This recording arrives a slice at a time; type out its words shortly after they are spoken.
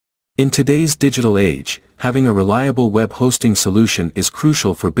In today's digital age, having a reliable web hosting solution is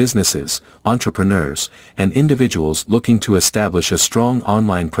crucial for businesses, entrepreneurs, and individuals looking to establish a strong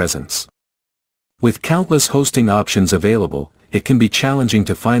online presence. With countless hosting options available, it can be challenging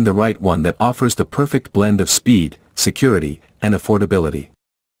to find the right one that offers the perfect blend of speed, security, and affordability.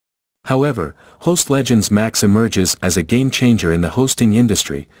 However, HostLegends MAX emerges as a game-changer in the hosting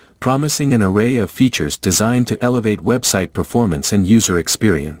industry, promising an array of features designed to elevate website performance and user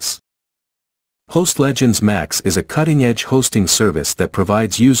experience. HostLegends MAX is a cutting-edge hosting service that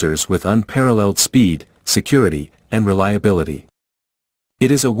provides users with unparalleled speed, security, and reliability.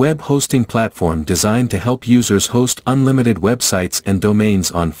 It is a web hosting platform designed to help users host unlimited websites and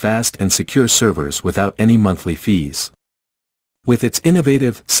domains on fast and secure servers without any monthly fees. With its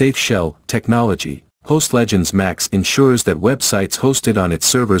innovative, safe shell technology, HostLegends MAX ensures that websites hosted on its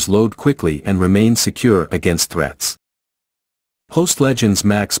servers load quickly and remain secure against threats. HostLegends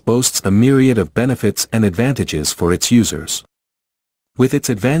MAX boasts a myriad of benefits and advantages for its users. With its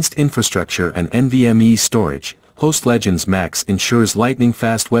advanced infrastructure and NVMe storage, HostLegends MAX ensures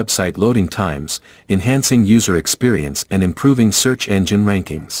lightning-fast website loading times, enhancing user experience and improving search engine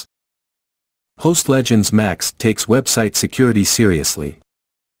rankings. HostLegends MAX takes website security seriously.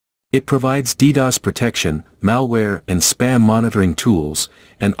 It provides DDoS protection, malware and spam monitoring tools,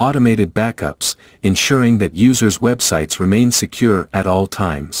 and automated backups, ensuring that users' websites remain secure at all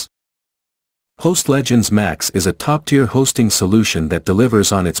times. HostLegends MAX is a top-tier hosting solution that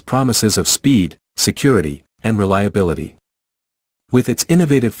delivers on its promises of speed, security, and reliability. With its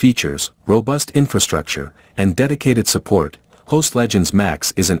innovative features, robust infrastructure, and dedicated support, HostLegends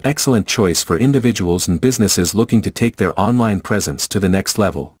MAX is an excellent choice for individuals and businesses looking to take their online presence to the next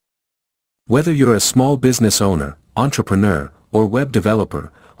level. Whether you're a small business owner, entrepreneur, or web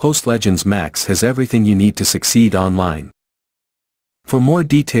developer, HostLegends MAX has everything you need to succeed online. For more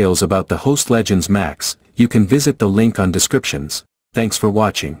details about the HostLegends MAX, you can visit the link on descriptions. Thanks for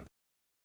watching.